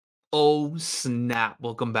Oh, snap.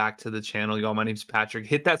 Welcome back to the channel, y'all. My name's Patrick.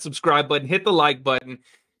 Hit that subscribe button, hit the like button.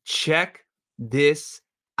 Check this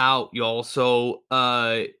out, y'all. So,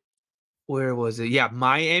 where was it? Yeah,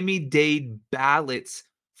 Miami-Dade ballots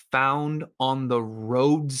found on the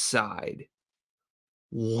roadside.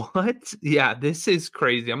 What? Yeah, this is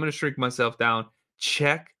crazy. I'm going to shrink myself down.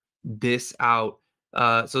 Check this out.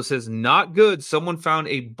 So it says, not good. Someone found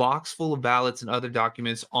a box full of ballots and other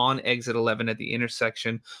documents on exit 11 at the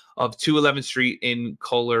intersection of 211th Street in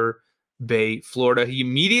Cutler Bay, Florida. He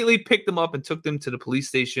immediately picked them up and took them to the police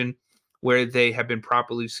station where they have been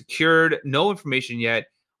properly secured. No information yet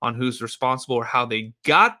on who's responsible or how they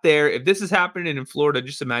got there. If this is happening in Florida,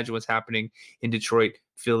 just imagine what's happening in Detroit,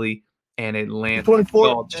 Philly, and Atlanta. 24.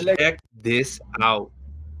 Y'all, check this out.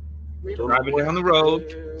 Driving down the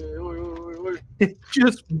road.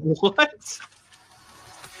 Just what?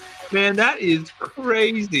 Man, that is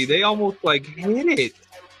crazy. They almost like hit it.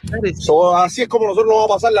 That is So así es como nosotros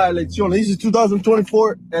vamos a pasar las elecciones. This is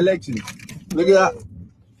 2024 election. Look at that.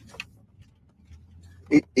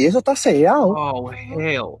 Y eso está sellado. oh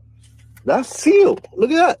hell. That's sealed. Look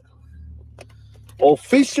at that.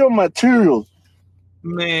 Official materials.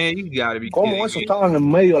 Man, you gotta be ¿Cómo kidding eso me. estaba en el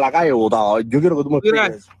medio de la calle botado? Yo quiero que tú me Look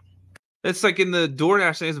at expliques. It's like in the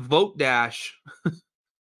DoorDash thing, it's Vote Dash.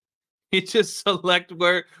 You just select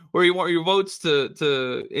where you want your votes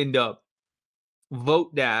to end up.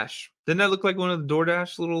 Vote Dash. Didn't that look like one of the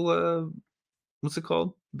DoorDash little what's it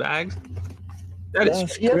called? Bags?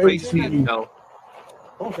 That's crazy. No.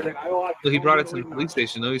 So he brought it to the police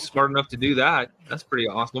station, though. He's smart enough to do that. That's pretty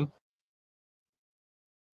awesome.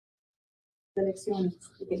 Elecciones.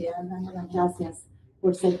 Quería darle las gracias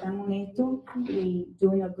por ser tan honesto y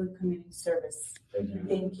doing a good community service.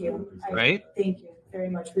 Thank you. Right? Thank you very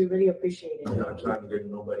much. We really appreciate it. I'm not trying to get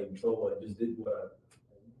nobody in trouble. I just did what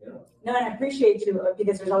No, and I appreciate you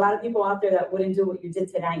because there's a lot of people out there that wouldn't do what you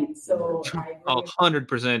did tonight. So I really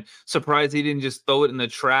 100%. Surprised he didn't just throw it in the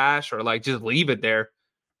trash or like just leave it there.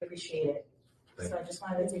 appreciate it. So I just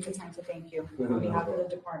wanted to take the time to thank you on behalf of the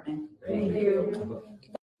department. Thank you.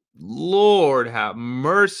 Lord have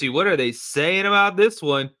mercy. What are they saying about this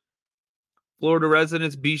one? Florida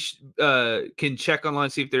residents can check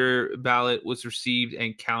online, see if their ballot was received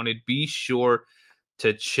and counted. Be sure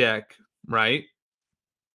to check, right?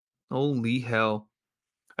 Holy hell.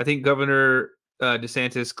 I think Governor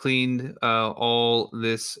DeSantis cleaned all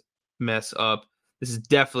this mess up. This is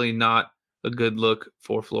definitely not a good look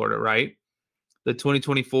for Florida, right? The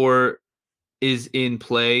 2024 is in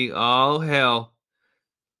play. Oh, hell.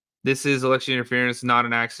 This is election interference, not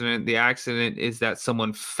an accident. The accident is that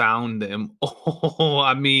someone found them. Oh,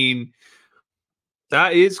 I mean,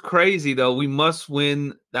 that is crazy, though. We must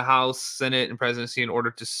win the House, Senate, and presidency in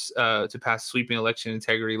order to pass sweeping election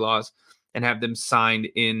integrity laws and have them signed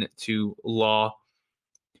into law.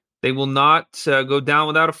 They will not go down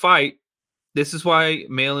without a fight. This is why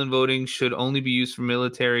mail-in voting should only be used for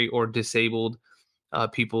military or disabled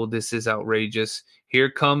people. This is outrageous.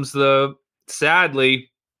 Here comes the, sadly,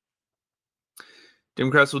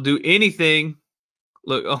 Democrats will do anything.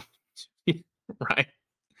 Look, oh, right.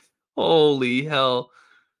 Holy hell.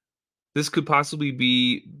 This could possibly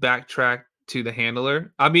be backtracked to the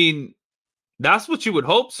handler. I mean, that's what you would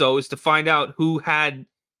hope so, is to find out who had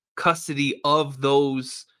custody of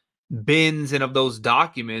those bins and of those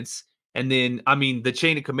documents. And then, I mean, the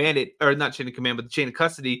chain of command, or not chain of command, but the chain of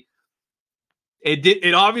custody,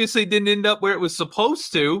 it obviously didn't end up where it was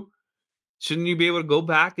supposed to. Shouldn't you be able to go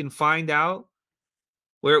back and find out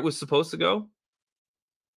where it was supposed to go?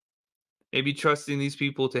 Maybe trusting these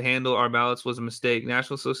people to handle our ballots was a mistake.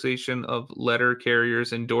 National Association of Letter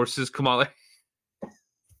Carriers endorses Kamala.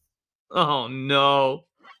 Oh, no.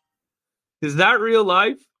 Is that real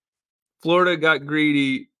life? Florida got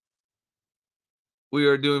greedy. We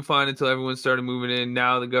are doing fine until everyone started moving in.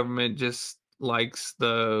 Now the government just likes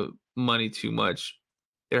the money too much.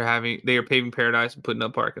 They are paving paradise and putting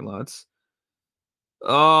up parking lots.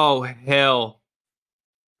 Oh, hell.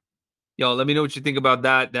 Y'all, let me know what you think about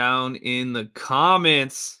that down in the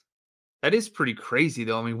comments. That is pretty crazy,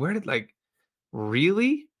 though. I mean, where did, like,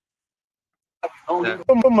 really? Out in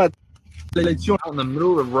the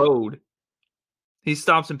middle of the road. He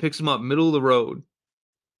stops and picks him up, middle of the road.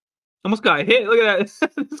 Almost got hit. Look at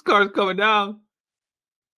that. This car's coming down.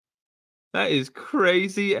 That is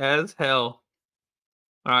crazy as hell.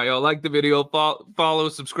 All right, y'all, like the video, follow,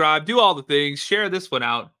 subscribe, do all the things. Share this one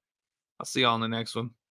out. I'll see y'all on the next one.